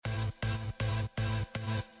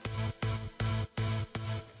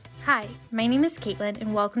Hi, my name is Caitlin,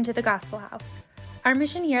 and welcome to the Gospel House. Our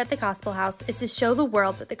mission here at the Gospel House is to show the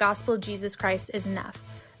world that the gospel of Jesus Christ is enough,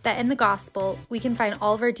 that in the gospel, we can find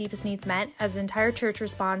all of our deepest needs met as the entire church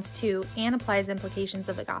responds to and applies implications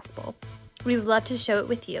of the gospel. We would love to show it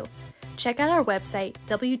with you. Check out our website,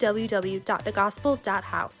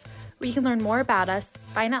 www.thegospel.house, where you can learn more about us,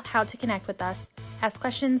 find out how to connect with us, ask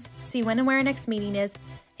questions, see when and where our next meeting is,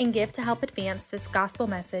 and give to help advance this gospel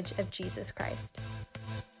message of Jesus Christ.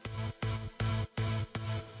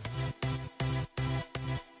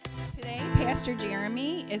 Today, Pastor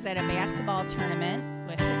Jeremy is at a basketball tournament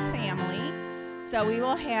with his family. So we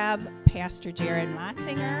will have Pastor Jaryd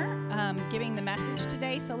Motsinger giving the message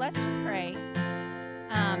today. So let's just pray.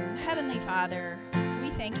 Heavenly Father, we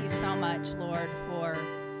thank you so much, Lord, for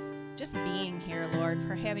just being here, Lord,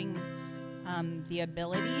 for having the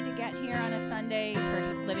ability to get here on a Sunday,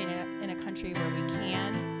 for living in a country where we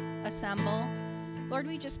can assemble. Lord,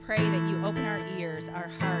 we just pray that you open our ears, our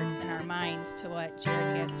hearts, and our minds to what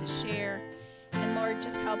Jaryd has to share. And Lord,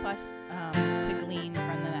 just help us to glean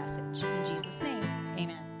from the message. In Jesus' name,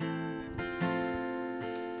 amen.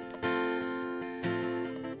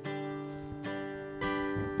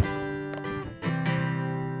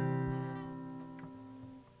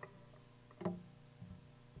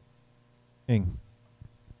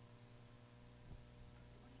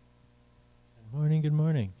 Good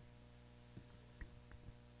morning.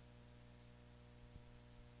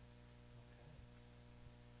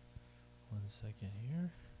 One second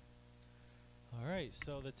here. All right,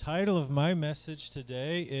 so the title of my message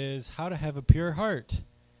today is How to Have a Pure Heart.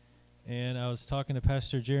 And I was talking to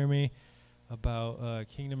Pastor Jeremy about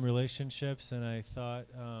kingdom relationships, and I thought,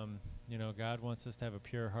 God wants us to have a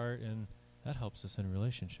pure heart, and that helps us in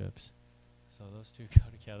relationships. So those two go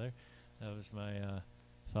together. That was my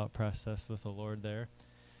thought process with the Lord there.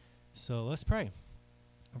 So let's pray.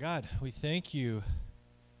 God, we thank you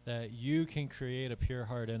that you can create a pure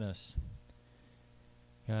heart in us.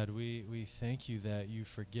 God, we thank you that you've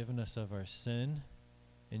forgiven us of our sin,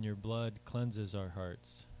 and your blood cleanses our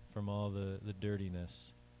hearts from all the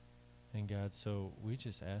dirtiness. And God, so we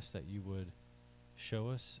just ask that you would show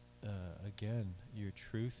us again your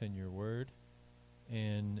truth and your word.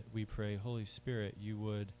 And we pray, Holy Spirit, you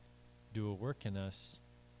would do a work in us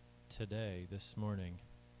today, this morning.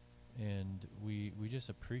 And we just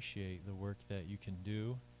appreciate the work that you can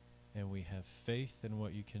do, and we have faith in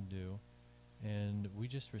what you can do, and we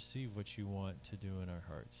just receive what you want to do in our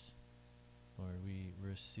hearts. Lord, we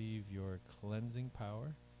receive your cleansing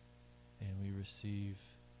power, and we receive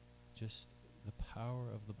just the power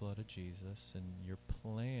of the blood of Jesus, and your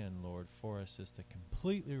plan, Lord, for us is to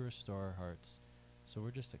completely restore our hearts. So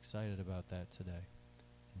we're just excited about that today.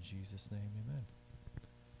 In Jesus' name, amen.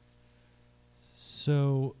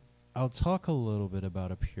 So I'll talk a little bit about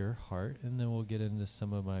a pure heart, and then we'll get into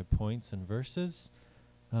some of my points and verses.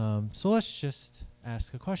 So let's just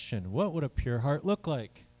ask a question. What would a pure heart look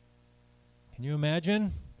like? Can you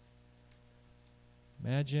imagine?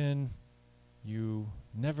 Imagine you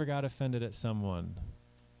never got offended at someone,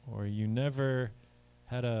 or you never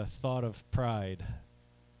had a thought of pride.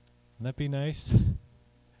 Wouldn't that be nice? If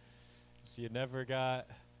you never got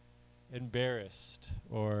embarrassed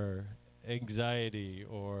or anxiety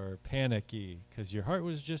or panicky because your heart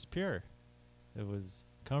was just pure. It was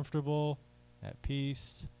comfortable, at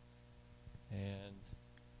peace, and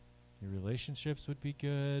your relationships would be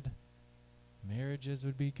good, marriages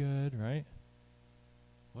would be good, right?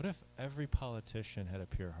 What if every politician had a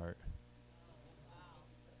pure heart?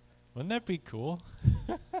 Wouldn't that be cool?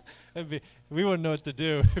 We wouldn't know what to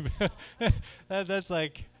do. That's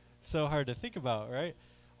like so hard to think about, right?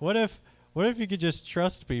 What if you could just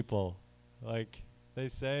trust people? Like, they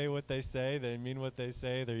say what they say, they mean what they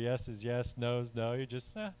say, their yes is yes, no is no. You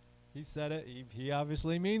just, he said it, he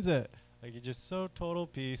obviously means it. Like, you just so total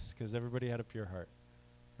peace because everybody had a pure heart,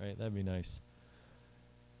 right? That'd be nice.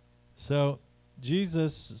 So,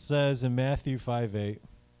 Jesus says in Matthew 5:8,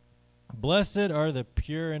 "Blessed are the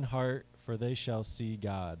pure in heart, for they shall see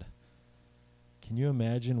God." Can you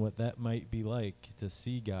imagine what that might be like to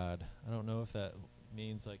see God? I don't know if that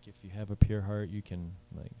means like if you have a pure heart, you can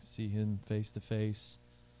like see him face to face.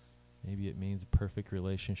 Maybe it means a perfect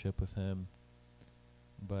relationship with him.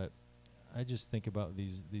 But I just think about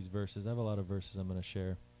these verses. I have a lot of verses I'm going to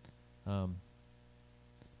share.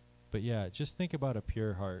 But yeah, just think about a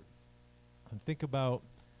pure heart. And think about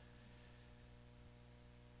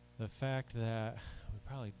the fact that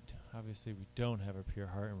obviously we don't have a pure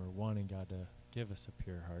heart, and we're wanting God to give us a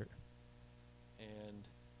pure heart. And I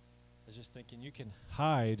was just thinking, you can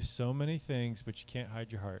hide so many things, but you can't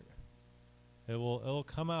hide your heart. It will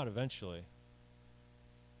come out eventually.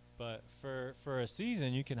 But for a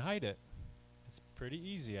season, you can hide it. It's pretty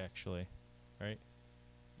easy, actually, right?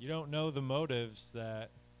 You don't know the motives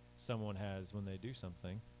that someone has when they do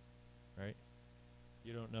something, right?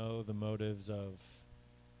 You don't know the motives of,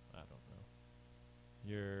 I don't know,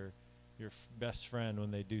 your best friend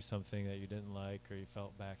when they do something that you didn't like or you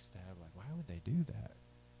felt backstab. Like, why would they do that?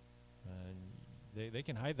 And they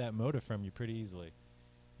can hide that motive from you pretty easily.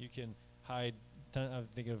 You can hide. I'm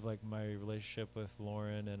thinking of like my relationship with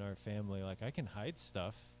Lauren and our family. Like, I can hide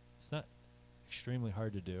stuff. It's not extremely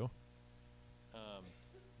hard to do.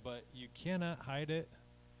 But you cannot hide it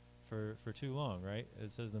for too long, right?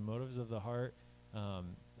 It says the motives of the heart are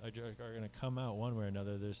going to come out one way or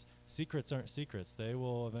another. There's secrets aren't secrets. They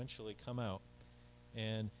will eventually come out.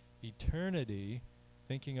 And eternity,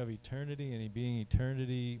 thinking of eternity and being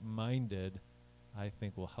eternity minded, I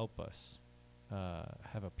think will help us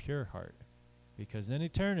have a pure heart. Because in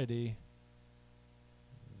eternity,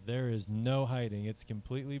 there is no hiding. It's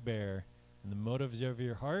completely bare. And the motives of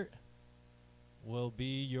your heart will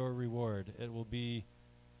be your reward. It will be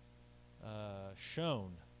shown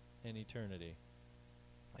in eternity.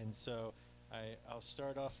 And so I'll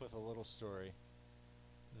start off with a little story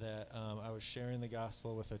that I was sharing the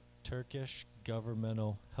gospel with a Turkish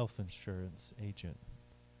governmental health insurance agent,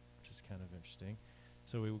 which is kind of interesting.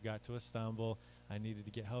 So we got to Istanbul. I needed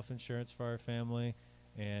to get health insurance for our family,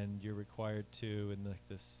 and you're required to, in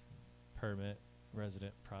this permit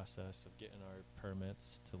resident process of getting our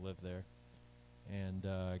permits to live there, and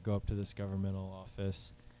go up to this governmental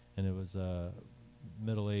office, and it was a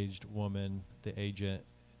middle-aged woman, the agent,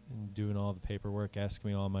 and doing all the paperwork,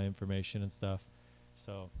 asking me all my information and stuff.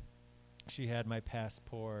 So she had my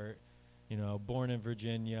passport, born in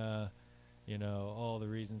Virginia, all the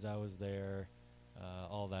reasons I was there,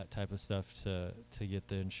 all that type of stuff to get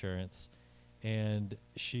the insurance. And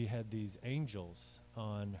she had these angels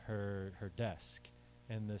on her desk,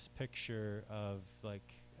 and this picture of I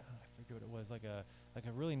forget what it was, like a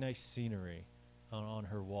really nice scenery on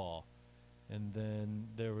her wall. And then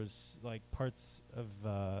there was like parts of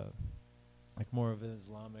like more of an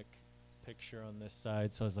Islamic picture on this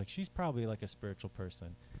side. So I was like, she's probably like a spiritual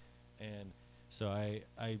person. And so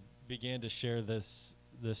I began to share this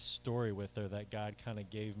story with her that God kind of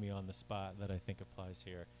gave me on the spot that I think applies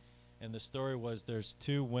here. And the story was, there's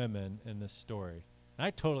two women in this story. And I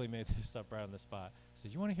totally made this up right on the spot. I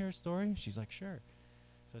said, you want to hear a story? She's like, sure.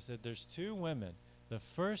 So I said, there's two women. The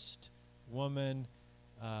first woman,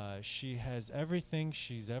 she has everything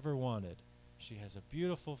she's ever wanted. She has a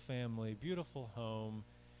beautiful family, beautiful home.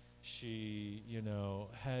 She,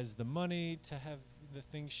 has the money to have the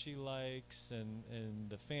things she likes and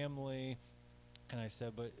the family. And I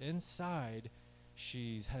said, but inside,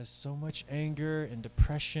 she has so much anger and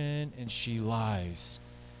depression, and she lies.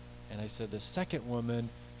 And I said, the second woman,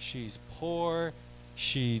 she's poor.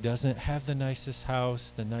 She doesn't have the nicest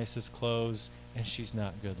house, the nicest clothes, and she's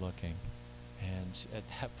not good looking. And at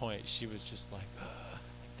that point, she was just like,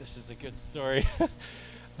 this is a good story.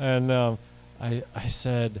 And I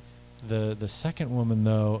said, the second woman,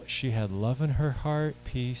 though, she had love in her heart,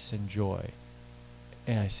 peace, and joy.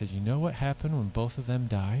 And I said, you know what happened when both of them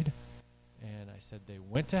died? And I said, they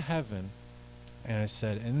went to heaven. And I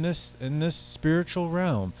said, in this spiritual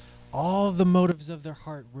realm, all of the motives of their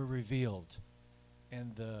heart were revealed.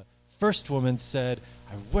 And the first woman said,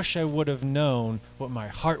 I wish I would have known what my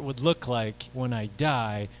heart would look like when I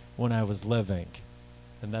die, when I was living.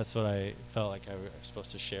 And that's what I felt like I was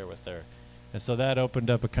supposed to share with her. And so that opened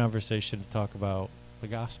up a conversation to talk about the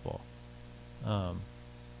gospel.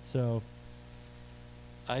 So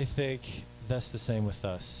I think that's the same with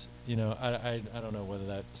us. I don't know whether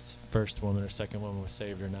that first woman or second woman was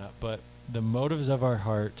saved or not, but the motives of our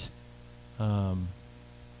heart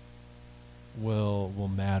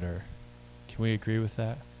will matter. Can we agree with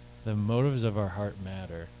that? The motives of our heart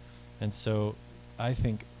matter. And so I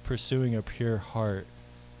think pursuing a pure heart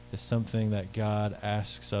is something that God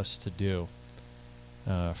asks us to do,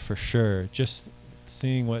 for sure. Just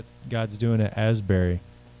seeing what God's doing at Asbury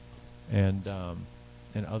and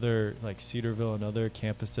other, like Cedarville and other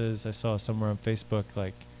campuses. I saw somewhere on Facebook,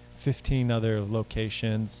 like 15 other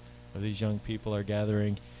locations where these young people are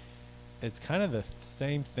gathering. It's kind of the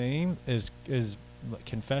same theme as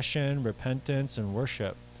confession, repentance, and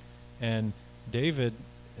worship. And David,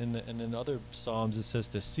 in other Psalms, it says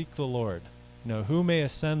to seek the Lord. Who may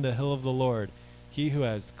ascend the hill of the Lord? He who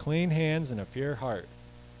has clean hands and a pure heart.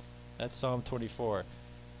 That's Psalm 24.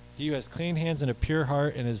 He who has clean hands and a pure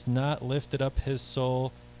heart and has not lifted up his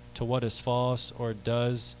soul to what is false or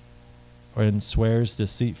does and swears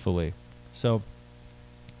deceitfully. So,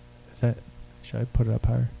 should I put it up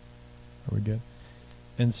higher? Are we good?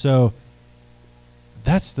 And so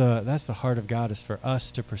that's the heart of God, is for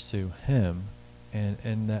us to pursue him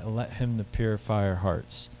and that let him to purify our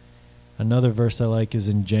hearts. Another verse I like is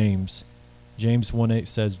in James. James 1:8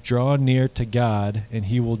 says, "Draw near to God, and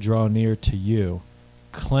he will draw near to you.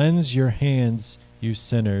 Cleanse your hands, you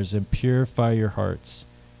sinners, and purify your hearts,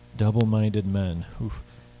 double-minded men." Oof.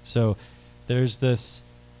 So there's this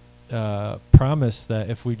promise that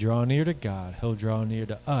if we draw near to God, he'll draw near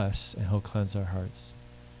to us, and he'll cleanse our hearts.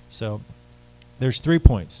 So there's 3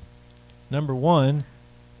 points. Number one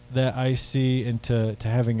that I see into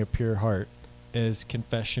having a pure heart is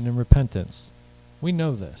confession and repentance. We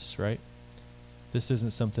know this, right? This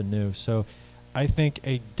isn't something new. So I think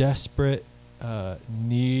a desperate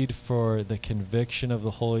need for the conviction of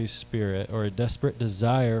the Holy Spirit, or a desperate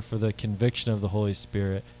desire for the conviction of the Holy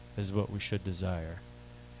Spirit, is what we should desire.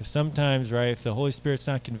 Because sometimes, right, if the Holy Spirit's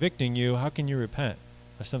not convicting you, how can you repent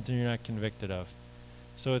of something you're not convicted of?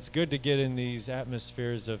 So it's good to get in these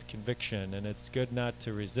atmospheres of conviction, and it's good not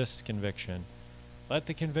to resist conviction. Let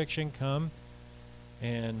the conviction come,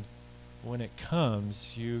 and when it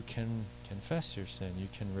comes, you can confess your sin. You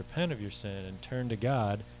can repent of your sin and turn to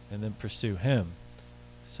God and then pursue him.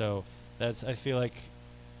 So I feel like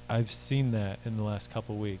I've seen that in the last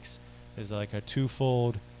couple weeks, is like a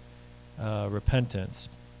twofold repentance.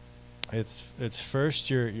 It's first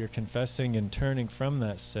you're confessing and turning from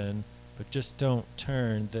that sin, but just don't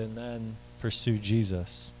turn, then pursue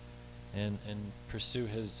Jesus and pursue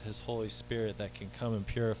his Holy Spirit that can come and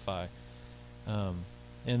purify.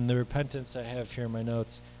 In the repentance I have here in my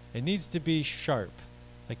notes, it needs to be sharp.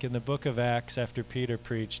 Like in the book of Acts, after Peter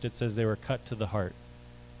preached, it says they were cut to the heart.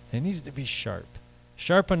 It needs to be sharp.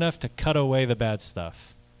 Sharp enough to cut away the bad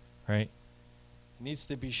stuff, right? It needs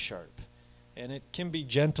to be sharp. And it can be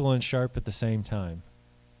gentle and sharp at the same time.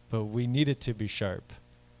 But we need it to be sharp.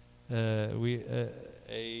 Fingers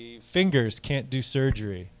can't do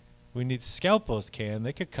surgery. We need scalpels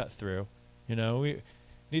they could cut through. We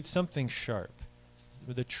need something sharp.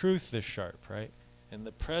 The truth is sharp, right? And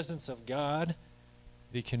the presence of God,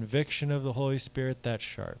 the conviction of the Holy Spirit, that's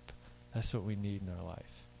sharp. That's what we need in our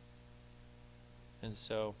life. And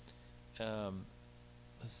so,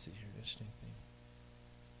 let's see here. Interesting thing.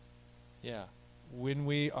 Yeah. When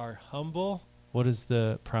we are humble, what is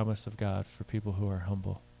the promise of God for people who are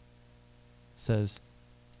humble? It says,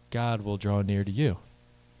 God will draw near to you.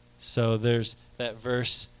 So there's that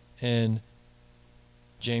verse in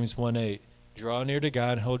James 1:8. Draw near to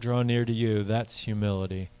God, he'll draw near to you. That's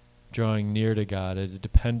humility. Drawing near to God, a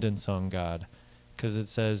dependence on God. Because it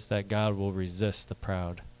says that God will resist the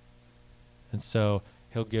proud. And so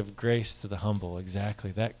he'll give grace to the humble.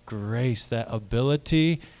 Exactly. That grace, that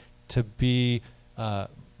ability to be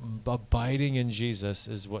abiding in Jesus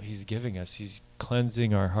is what he's giving us. He's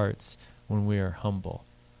cleansing our hearts when we are humble.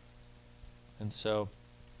 And so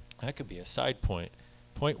that could be a side point.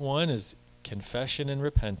 Point 1 is confession and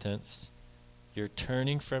repentance. You're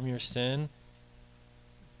turning from your sin.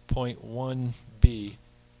 Point 1b,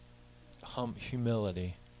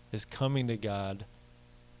 humility, is coming to God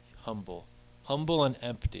humble. Humble and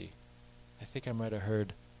empty. I think I might have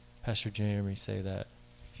heard Pastor Jeremy say that.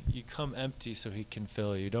 You come empty so he can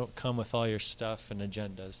fill you. Don't come with all your stuff and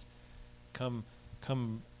agendas. Come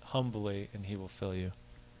humbly and he will fill you.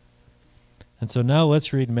 And so now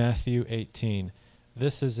let's read Matthew 18.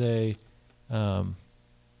 This is a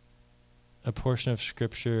portion of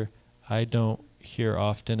Scripture I don't hear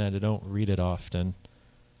often and I don't read it often.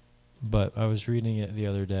 But I was reading it the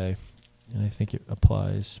other day, and I think it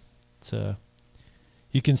applies to...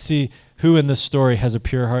 You can see who in this story has a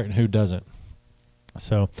pure heart and who doesn't.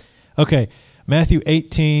 So, okay, Matthew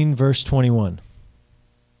 18, verse 21.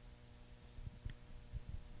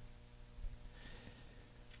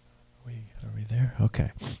 Are we there?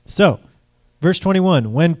 Okay. So, verse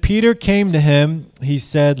 21, when Peter came to him, he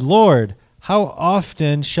said, Lord, how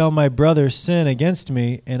often shall my brother sin against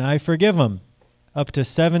me, and I forgive him? Up to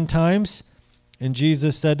 7 times? And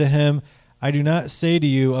Jesus said to him, I do not say to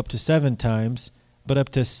you up to 7 times, but up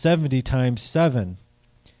to 70 times 7.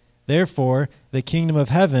 Therefore, the kingdom of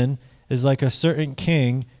heaven is like a certain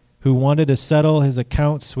king who wanted to settle his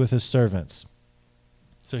accounts with his servants.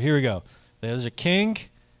 So here we go. There's a king,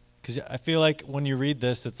 because I feel like when you read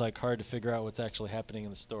this, it's like hard to figure out what's actually happening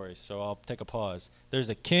in the story. So I'll take a pause. There's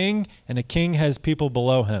a king, and a king has people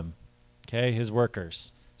below him, okay, his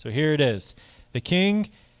workers. So here it is. The king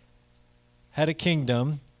had a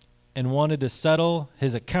kingdom and wanted to settle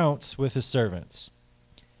his accounts with his servants.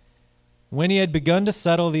 When he had begun to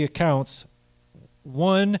settle the accounts,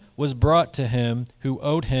 one was brought to him who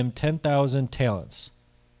owed him 10,000 talents.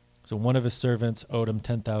 So one of his servants owed him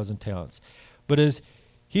 10,000 talents. But as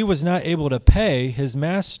he was not able to pay his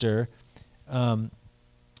master.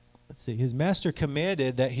 His master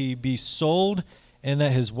commanded that he be sold and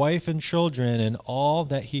that his wife and children and all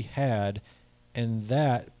that he had, and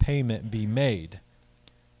that payment be made.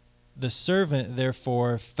 The servant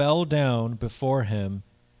therefore fell down before him,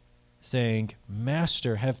 saying,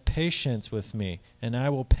 Master, have patience with me, and I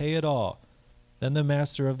will pay it all. Then the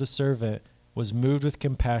master of the servant was moved with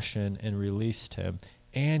compassion and released him,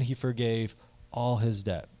 and he forgave all his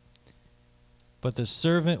debt. But the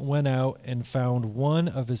servant went out and found one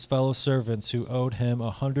of his fellow servants who owed him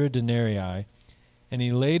 100 denarii, and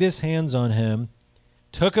he laid his hands on him,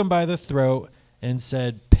 took him by the throat, and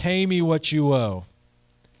said, Pay me what you owe.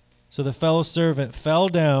 So the fellow servant fell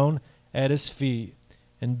down at his feet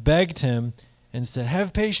and begged him and said,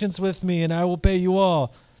 Have patience with me, and I will pay you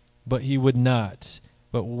all. But he would not,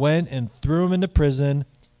 but went and threw him into prison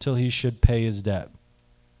till he should pay his debt.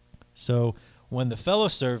 So when the fellow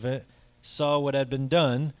servant saw what had been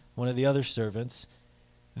done, one of the other servants,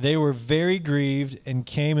 they were very grieved and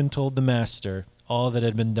came and told the master all that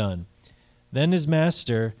had been done. Then his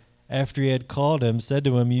master, after he had called him, said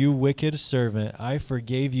to him, You wicked servant, I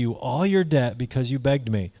forgave you all your debt because you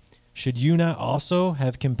begged me. Should you not also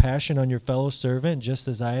have compassion on your fellow servant, just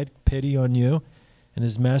as I had pity on you? And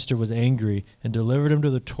his master was angry and delivered him to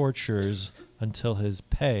the torturers until he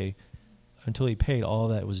paid all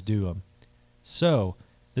that was due him. So,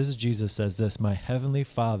 this is Jesus says this, My heavenly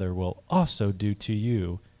Father will also do to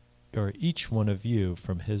you, or each one of you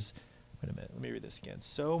from his... Wait a minute, let me read this again.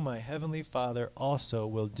 So my heavenly Father also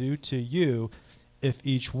will do to you if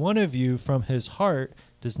each one of you from his heart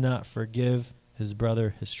does not forgive his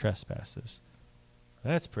brother his trespasses.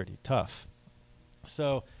 That's pretty tough.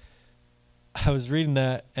 So I was reading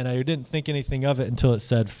that, and I didn't think anything of it until it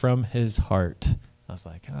said from his heart. I was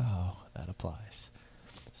like, oh, that applies.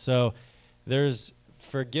 So there's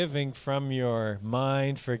forgiving from your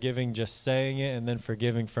mind, forgiving just saying it, and then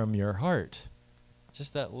forgiving from your heart.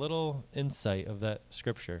 Just that little insight of that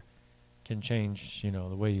scripture can change, the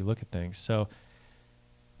way you look at things. So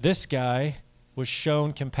this guy was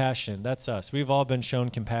shown compassion. That's us. We've all been shown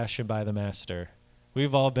compassion by the master.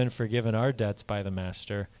 We've all been forgiven our debts by the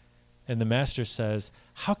master. And the master says,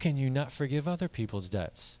 how can you not forgive other people's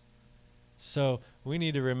debts? So we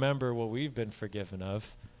need to remember what we've been forgiven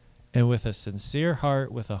of. And with a sincere heart,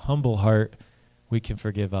 with a humble heart, we can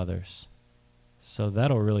forgive others. So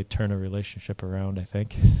that'll really turn a relationship around, I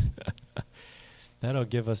think. That'll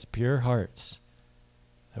give us pure hearts.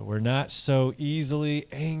 That we're not so easily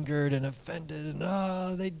angered and offended and,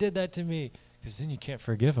 oh, they did that to me. Because then you can't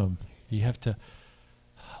forgive them. You have to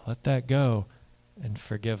let that go and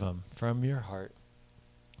forgive them from your heart.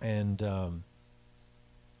 And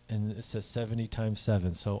it says 70 times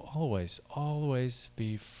 7. So always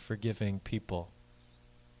be forgiving people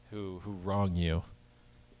who wrong you.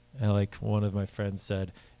 And like one of my friends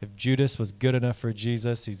said, if Judas was good enough for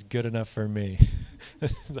Jesus, he's good enough for me.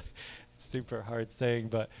 Super hard saying,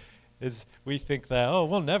 but we think that,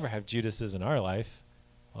 we'll never have Judases in our life.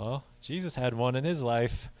 Well, Jesus had one in his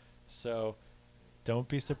life. So don't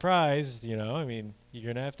be surprised, you're going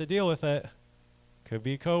to have to deal with it. Could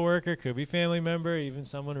be a coworker, could be family member, even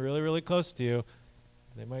someone really, really close to you.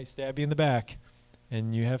 They might stab you in the back,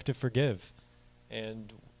 and you have to forgive.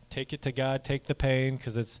 And take it to God, take the pain,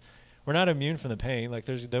 because we're not immune from the pain. Like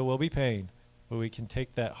there will be pain, but we can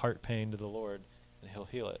take that heart pain to the Lord, and he'll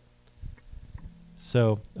heal it.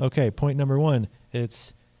 So, okay, point number 1.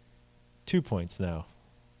 It's 2 points now.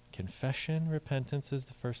 Confession, repentance is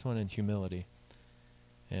the first one, and humility.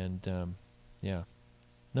 And,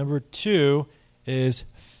 Number 2 is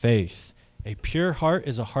faith. A pure heart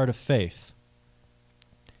is a heart of faith.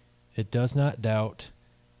 It does not doubt.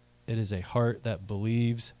 It is a heart that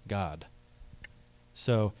believes God.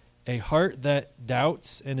 So a heart that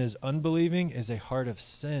doubts and is unbelieving is a heart of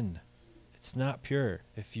sin. It's not pure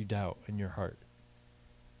if you doubt in your heart.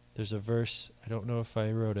 There's a verse, I don't know if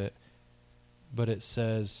I wrote it, but it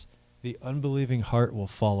says, the unbelieving heart will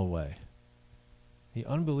fall away. The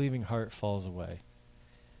unbelieving heart falls away.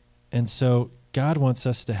 And so God wants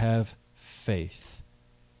us to have faith.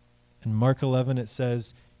 In Mark 11 it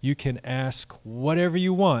says, you can ask whatever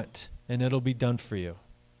you want and it'll be done for you.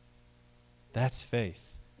 That's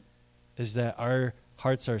faith. Is that our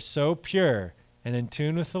hearts are so pure and in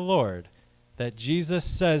tune with the Lord that Jesus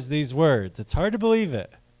says these words. It's hard to believe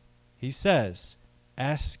it. He says,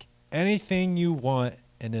 ask anything you want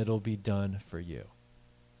and it'll be done for you.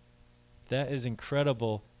 That is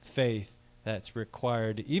incredible faith that's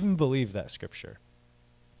required to even believe that scripture.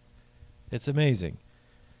 It's amazing.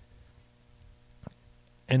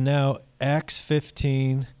 And now Acts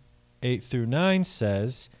 15, 8 through 9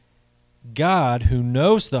 says, God, who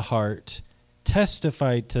knows the heart,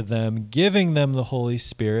 testified to them, giving them the Holy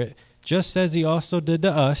Spirit, just as he also did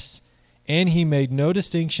to us, and he made no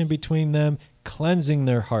distinction between them, cleansing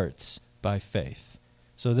their hearts by faith.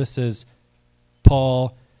 So this is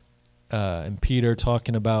Paul and Peter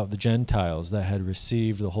talking about the Gentiles that had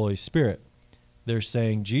received the Holy Spirit. They're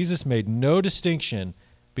saying Jesus made no distinction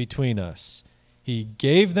between us. He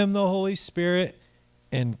gave them the Holy Spirit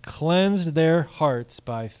and cleansed their hearts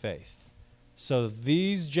by faith. So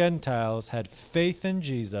these Gentiles had faith in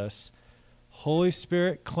Jesus. Holy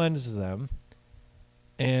Spirit cleansed them,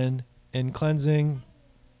 and in cleansing,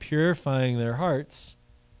 purifying their hearts,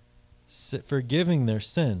 forgiving their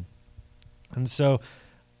sin. And so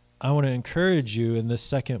I want to encourage you in this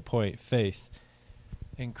second point, faith.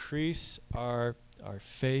 Increase our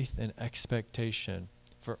faith and expectation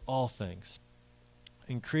for all things.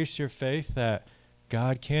 Increase your faith that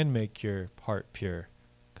God can make your heart pure,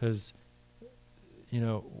 because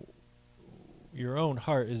your own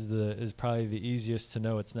heart is probably the easiest to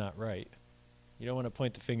know it's not right. You don't want to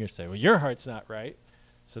point the finger and say, well, your heart's not right,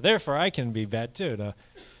 so therefore I can be bad too. No,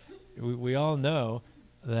 we all know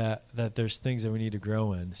that there's things that we need to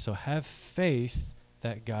grow in. So have faith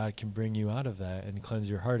that God can bring you out of that and cleanse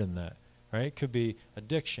your heart in that, right? It could be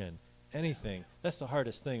addiction, anything. That's the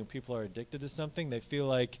hardest thing. When people are addicted to something, they feel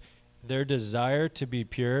like their desire to be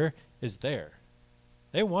pure is there.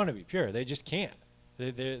 They want to be pure. They just can't.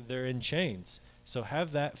 They're in chains. So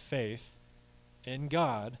have that faith in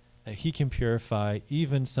God that he can purify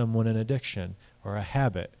even someone in addiction or a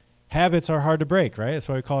habit. Habits are hard to break, right? That's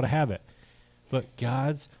why we call it a habit. But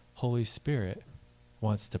God's Holy Spirit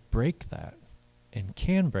wants to break that and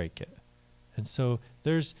can break it. And so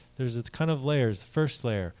there's a kind of layers. The first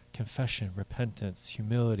layer, confession, repentance,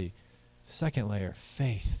 humility. Second layer,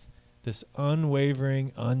 faith. This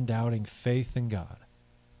unwavering, undoubting faith in God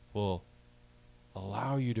will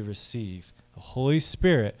allow you to receive the Holy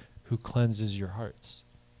Spirit who cleanses your hearts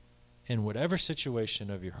in whatever situation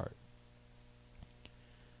of your heart.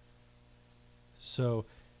 So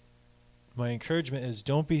my encouragement is,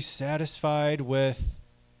 don't be satisfied with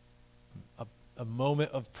a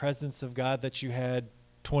moment of presence of God that you had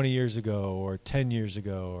 20 years ago or 10 years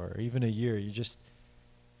ago or even a year. You just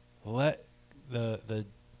let the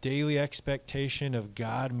daily expectation of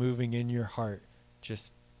God moving in your heart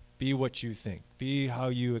just be what you think. Be how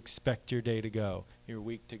you expect your day to go, your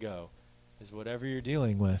week to go. Is whatever you're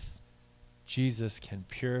dealing with, Jesus can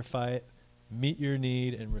purify it, meet your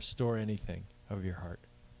need, and restore anything of your heart.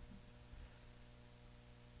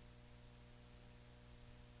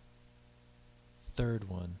 Third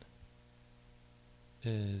one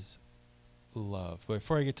is love. But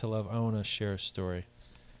before I get to love, I want to share a story.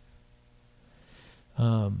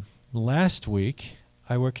 Last week,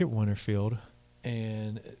 I work at Winterfield,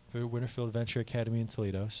 and Winterfield Venture Academy in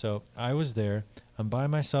Toledo. So I was there. I'm by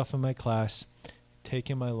myself in my class,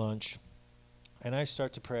 taking my lunch, and I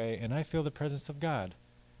start to pray, and I feel the presence of God.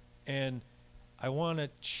 And I want to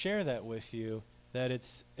share that with you, that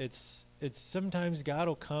it's sometimes God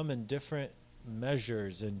will come in different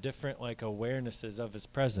measures and different awarenesses of his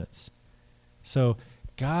presence. So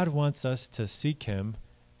God wants us to seek him,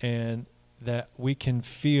 and that we can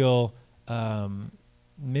feel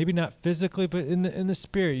maybe not physically, but in the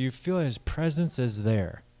spirit, you feel his presence is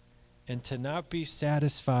there, and to not be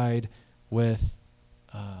satisfied with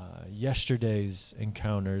yesterday's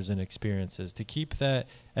encounters and experiences, to keep that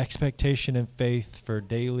expectation and faith for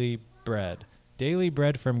daily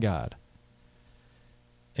bread from God.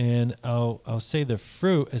 And I'll say the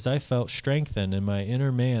fruit is I felt strengthened in my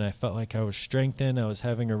inner man. I felt like I was strengthened. I was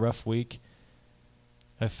having a rough week.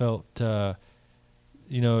 I felt,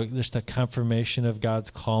 just a confirmation of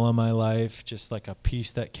God's call on my life, just like a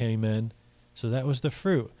peace that came in. So that was the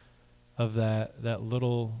fruit of that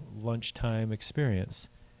little lunchtime experience.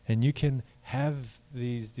 And you can have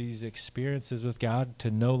these experiences with God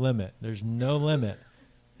to no limit. There's no limit.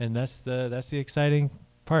 And that's the exciting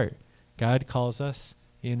part. God calls us.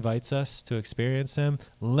 He invites us to experience him.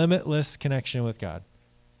 Limitless connection with God.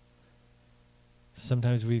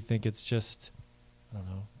 Sometimes we think it's just,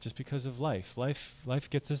 just because of life. Life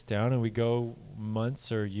gets us down, and we go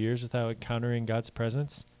months or years without encountering God's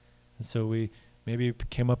presence. And so we maybe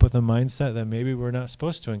came up with a mindset that maybe we're not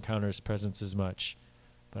supposed to encounter his presence as much.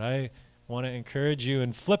 But I want to encourage you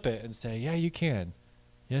and flip it and say, yeah, you can.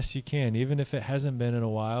 Yes, you can. Even if it hasn't been in a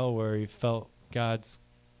while where you felt God's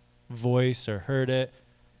voice or heard it,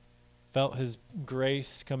 felt his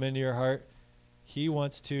grace come into your heart, he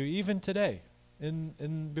wants to, even today,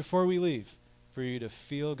 and before we leave, for you to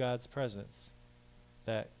feel God's presence,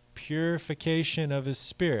 that purification of his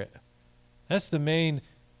spirit That's the main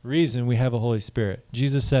reason we have a Holy Spirit.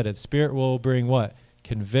 Jesus said it. Spirit will bring what?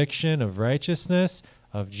 Conviction of righteousness,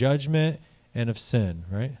 of judgment, and of sin,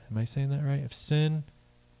 right? Am I saying that right? Of sin,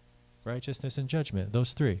 righteousness, and judgment.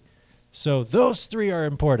 Those three. So those three are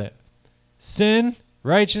important. Sin,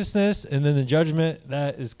 righteousness, and then the judgment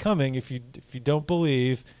that is coming if you don't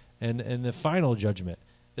believe, and the final judgment.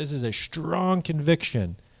 This is a strong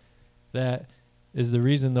conviction that is the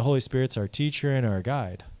reason the Holy Spirit's our teacher and our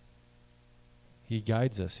guide. He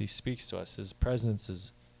guides us. He speaks to us. His presence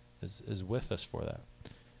is with us for that.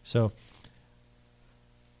 So,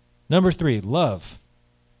 number 3, love.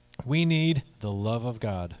 We need the love of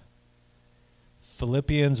God.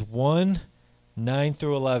 Philippians 1, 9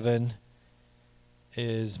 through 11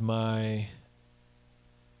 is my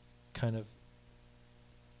kind of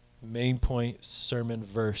main point sermon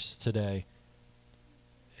verse today.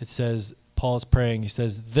 It says, Paul's praying, he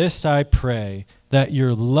says, "This I pray, that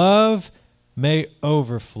your love may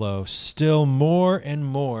overflow still more and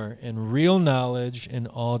more in real knowledge and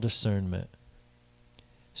all discernment,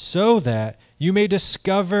 so that you may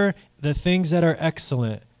discover the things that are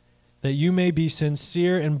excellent, that you may be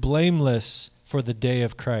sincere and blameless for the day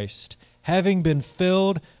of Christ, having been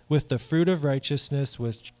filled with the fruit of righteousness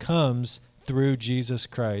which comes through Jesus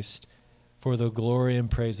Christ, for the glory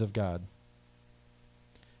and praise of God."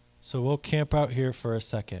 So we'll camp out here for a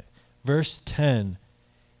second. Verse 10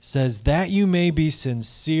 says, "That you may be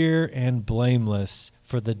sincere and blameless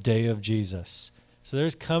for the day of Jesus." So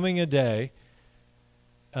there's coming a day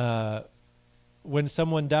when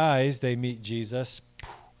someone dies, they meet Jesus.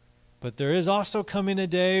 But there is also coming a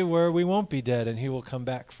day where we won't be dead and he will come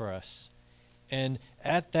back for us. And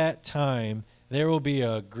at that time, there will be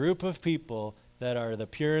a group of people that are the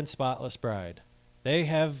pure and spotless bride. They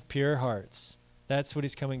have pure hearts. That's what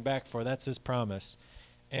he's coming back for. That's his promise.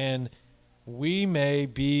 And we may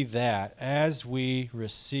be that as we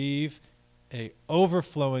receive a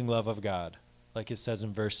overflowing love of God, like it says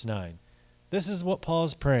in verse 9. This is what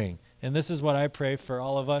Paul's praying, and this is what I pray for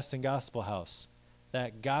all of us in Gospel House,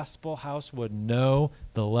 that Gospel House would know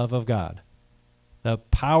the love of God, the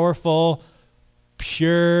powerful,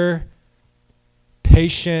 pure,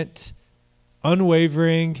 patient,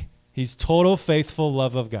 unwavering, he's total faithful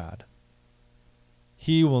love of God.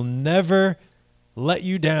 He will never let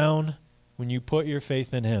you down when you put your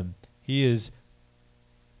faith in him. He is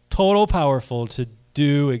total powerful to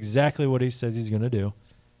do exactly what he says he's going to do.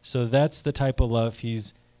 So that's the type of love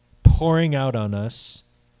he's pouring out on us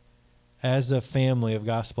as a family of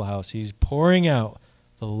Gospel House. He's pouring out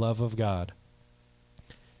the love of God.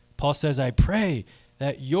 Paul says, "I pray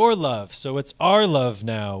that your love," so it's our love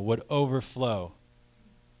now, "would overflow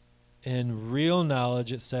in real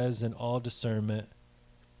knowledge," it says, "in all discernment."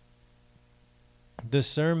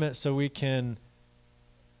 Discernment so we can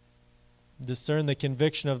discern the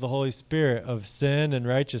conviction of the Holy Spirit of sin and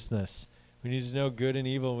righteousness. We need to know good and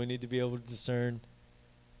evil. We need to be able to discern.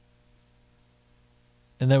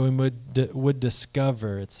 And that we would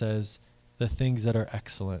discover, it says, the things that are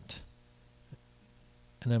excellent.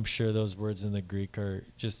 And I'm sure those words in the Greek are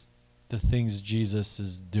just the things Jesus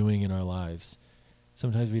is doing in our lives.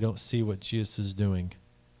 Sometimes we don't see what Jesus is doing.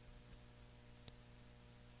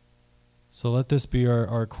 So let this be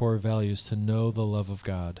our core values, to know the love of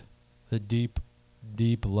God, the deep,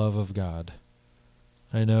 deep love of God.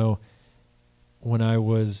 I know when I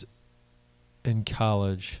was in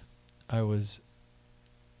college, I was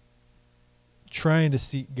trying to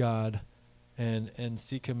seek God and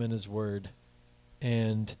seek him in his word.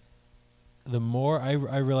 And the more I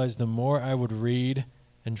realized, the more I would read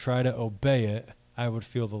and try to obey it, I would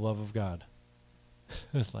feel the love of God.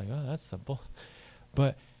 It's like, oh, that's simple.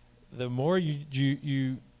 But the more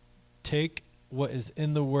you take what is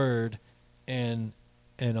in the word and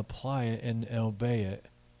apply it and obey it,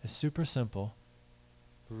 it's super simple.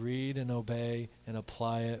 Read and obey and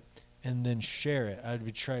apply it, and then share it. I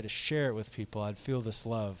would try to share it with people. I'd feel this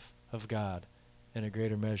love of God in a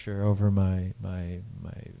greater measure over my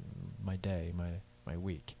day, my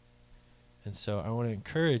week. And so I want to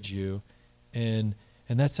encourage you, and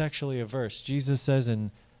that's actually a verse. Jesus says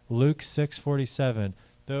in Luke 6:47,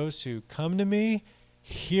 "Those who come to me,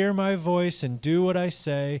 hear my voice, and do what I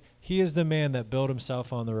say, he is the man that built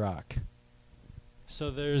himself on the rock." So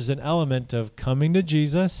there's an element of coming to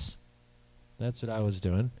Jesus. That's what I was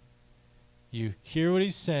doing. You hear what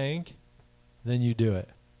he's saying, then you do it.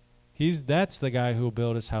 That's the guy who will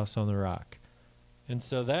build his house on the rock. And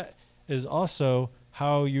so that is also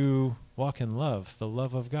how you walk in love, the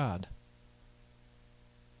love of God,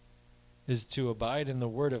 is to abide in the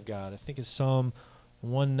word of God. I think it's Psalm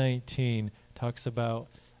 119 talks about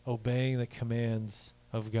obeying the commands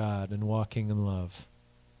of God and walking in love.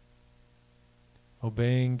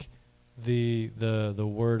 Obeying the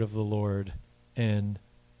word of the Lord, and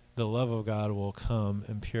the love of God will come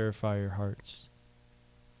and purify your hearts.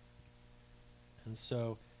 And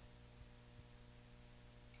so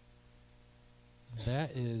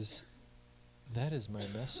that is my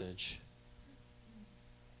message,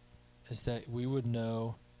 is that we would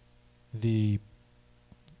know the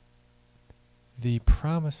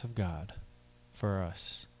promise of God for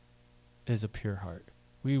us is a pure heart.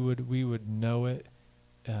 We would know it,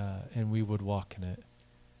 and we would walk in it.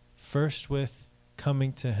 First with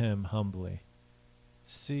coming to him humbly,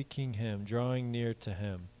 seeking him, drawing near to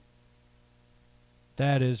him.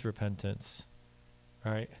 That is repentance,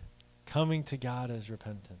 right? Coming to God is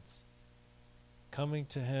repentance. Coming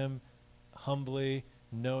to him humbly,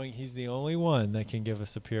 knowing he's the only one that can give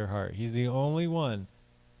us a pure heart. He's the only one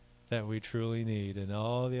that we truly need, and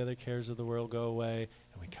all the other cares of the world go away,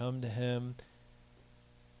 and we come to him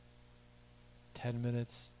 10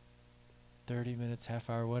 minutes, 30 minutes, half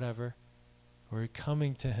hour, whatever. We're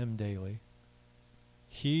coming to him daily.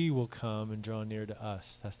 He will come and draw near to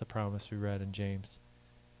us. That's the promise we read in James.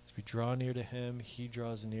 As we draw near to him, he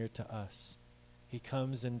draws near to us. He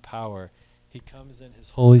comes in power. He comes in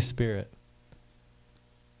his Holy Spirit.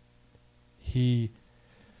 He's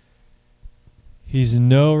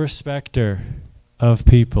no respecter of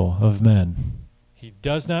people, of men. He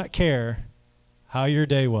does not care how your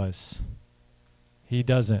day was. He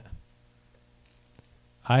doesn't.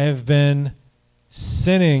 I have been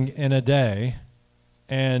sinning in a day,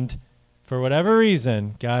 and for whatever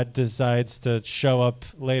reason, God decides to show up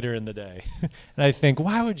later in the day. And I think,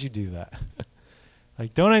 why would you do that?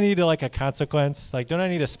 Like, don't I need a consequence? Like, don't I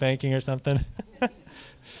need a spanking or something?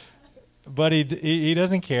 But he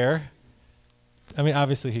doesn't care. I mean,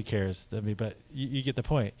 obviously he cares, but you get the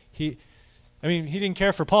point. He didn't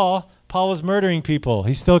care for Paul. Paul was murdering people.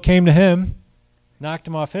 He still came to him, knocked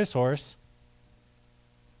him off his horse.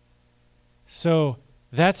 So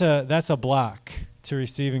that's a block to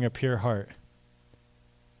receiving a pure heart,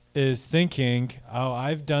 is thinking, oh,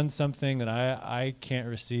 I've done something that I can't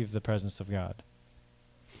receive the presence of God,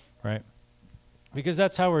 right? Because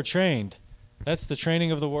that's how we're trained. That's the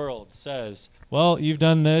training of the world. It says, well, you've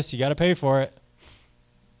done this, you got to pay for it.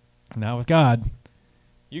 Not with God.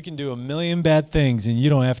 You can do a million bad things and you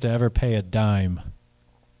don't have to ever pay a dime.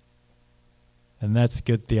 And that's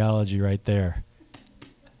good theology right there.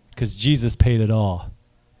 Because Jesus paid it all,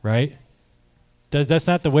 right? That's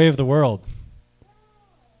not the way of the world.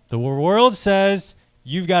 The world says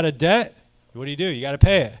you've got a debt. What do? You got to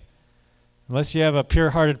pay it. Unless you have a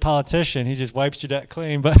pure-hearted politician, he just wipes your debt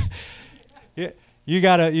clean. But you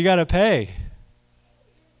gotta pay.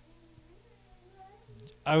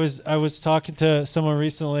 I was talking to someone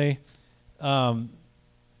recently.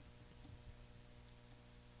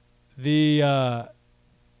 The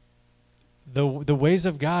ways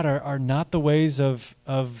of God are not the ways of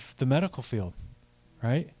the medical field,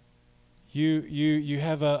 right? You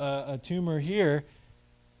have a tumor here.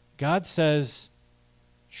 God says,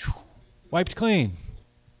 wiped clean.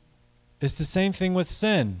 It's the same thing with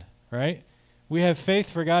sin, right? We have faith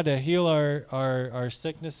for God to heal our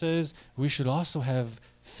sicknesses. We should also have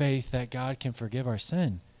faith that God can forgive our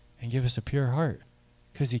sin and give us a pure heart,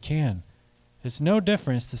 because he can. It's no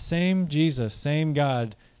different. It's the same Jesus, same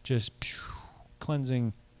God, just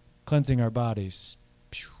cleansing our bodies,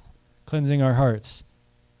 cleansing our hearts,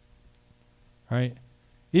 right?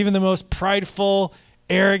 Even the most prideful,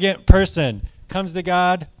 arrogant person comes to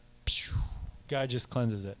God, God just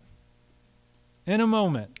cleanses it. In a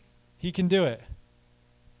moment, he can do it.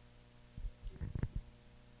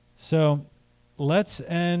 So let's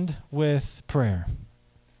end with prayer.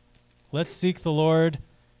 Let's seek the Lord,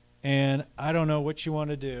 and I don't know what you want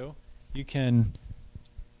to do. You can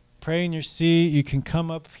pray in your seat. You can come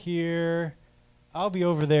up here. I'll be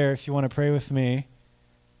over there if you want to pray with me.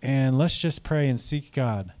 And let's just pray and seek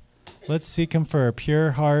God. Let's seek him for a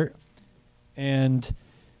pure heart. And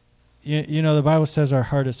you know, the Bible says our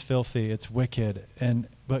heart is filthy. It's wicked.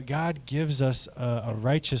 But God gives us a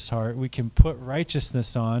righteous heart. We can put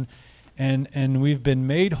righteousness on, and we've been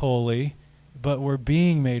made holy, but we're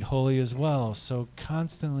being made holy as well. So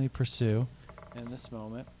constantly pursue in this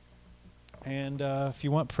moment. And if you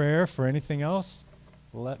want prayer for anything else,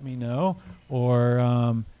 let me know.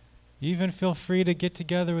 Or even feel free to get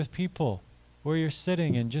together with people where you're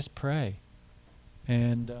sitting and just pray.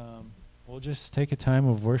 And we'll just take a time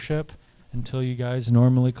of worship until you guys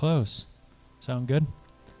normally close. Sound good?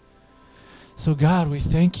 So God, we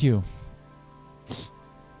thank you.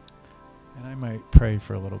 And I might pray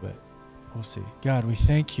for a little bit. We'll see. God, we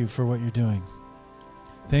thank you for what you're doing.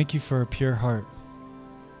 Thank you for a pure heart.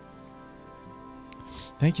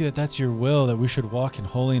 Thank you that that's your will, that we should walk in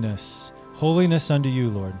holiness. Holiness unto you,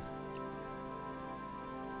 Lord.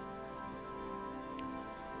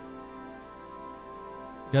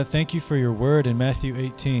 God, thank you for your word in Matthew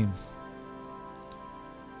 18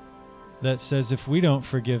 that says if we don't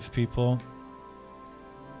forgive people,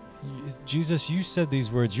 Jesus, you said these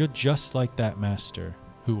words, you're just like that master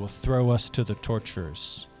who will throw us to the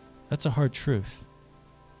torturers. That's a hard truth.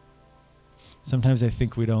 Sometimes I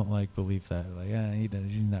think we don't believe that.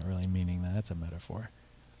 He's not really meaning that. That's a metaphor.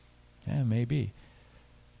 Yeah, maybe.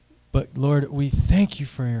 But Lord, we thank you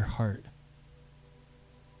for your heart.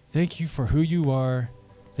 Thank you for who you are.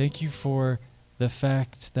 Thank you for the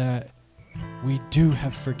fact that we do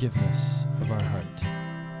have forgiveness of our heart.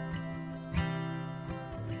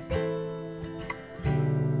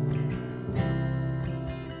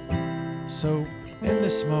 So in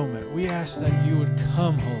this moment, we ask that you would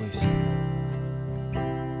come, Holy Spirit.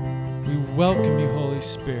 We welcome you, Holy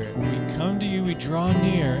Spirit. We come to you, we draw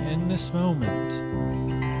near in this moment.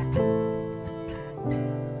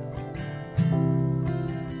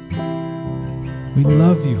 We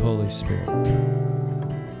love you, Holy Spirit.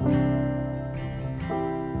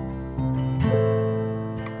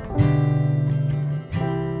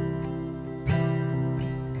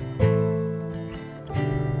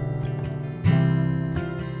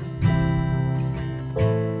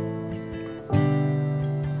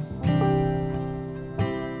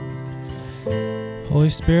 Holy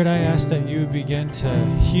Spirit, I ask that you begin to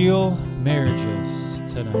heal marriages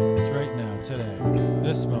tonight, right now, today,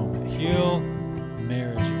 this moment. Heal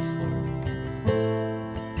marriages, Lord.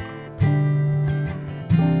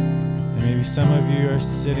 And maybe some of you are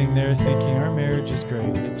sitting there thinking, our marriage is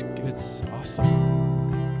great. It's awesome.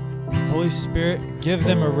 Holy Spirit, give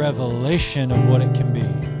them a revelation of what it can be.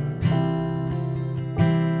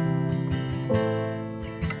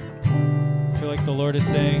 The Lord is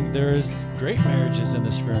saying there is great marriages in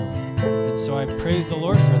this room. And so I praise the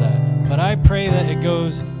Lord for that. But I pray that it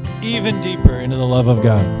goes even deeper into the love of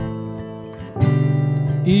God.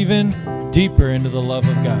 Even deeper into the love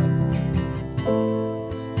of God.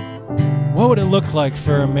 What would it look like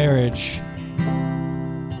for a marriage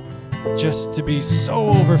just to be so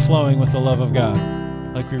overflowing with the love of God,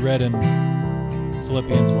 like we read in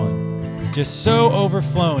Philippians 1? Just so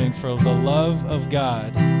overflowing for the love of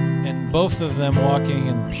God, and both of them walking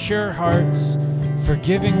in pure hearts,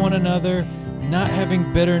 forgiving one another, not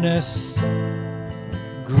having bitterness,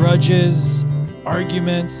 grudges,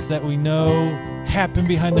 arguments that we know happen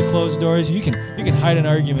behind the closed doors. You can hide an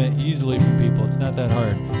argument easily from people. It's not that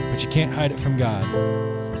hard, but you can't hide it from God.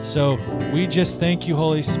 So we just thank you,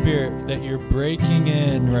 Holy Spirit, that you're breaking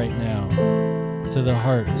in right now to the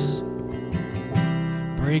hearts.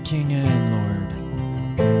 Breaking in, Lord.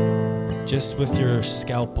 Just with your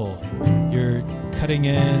scalpel, you're cutting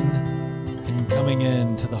in and coming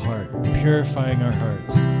in to the heart, purifying our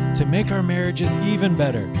hearts to make our marriages even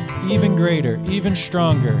better, even greater, even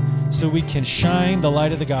stronger, so we can shine the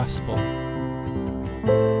light of the gospel.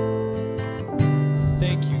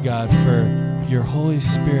 Thank you, God, for your Holy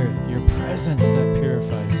Spirit, your presence that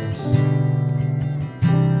purifies us.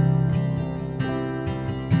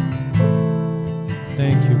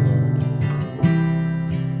 Thank you, Lord.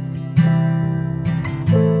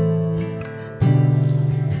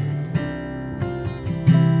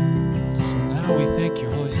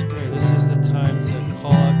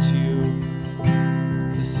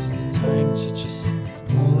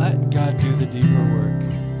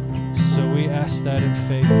 That in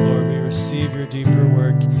faith, Lord, we receive your deeper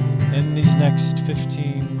work in these next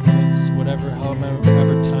 15 minutes,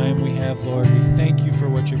 however time we have, Lord. We thank you for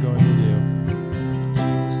what you're going to do. In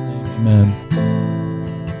Jesus' name, amen.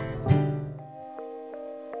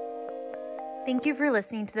 Thank you for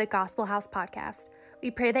listening to the Gospel House podcast. We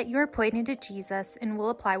pray that you are pointed to Jesus and will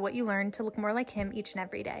apply what you learned to look more like him each and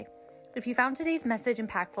every day. If you found today's message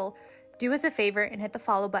impactful, do us a favor and hit the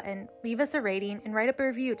follow button, leave us a rating, and write up a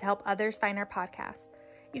review to help others find our podcast.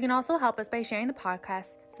 You can also help us by sharing the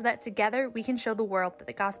podcast so that together we can show the world that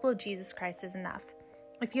the gospel of Jesus Christ is enough.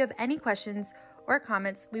 If you have any questions or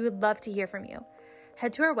comments, we would love to hear from you.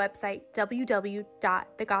 Head to our website,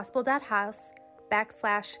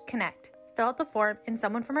 www.thegospel.house/connect. Fill out the form and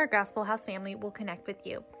someone from our Gospel House family will connect with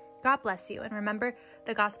you. God bless you, and remember,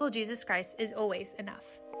 the gospel of Jesus Christ is always enough.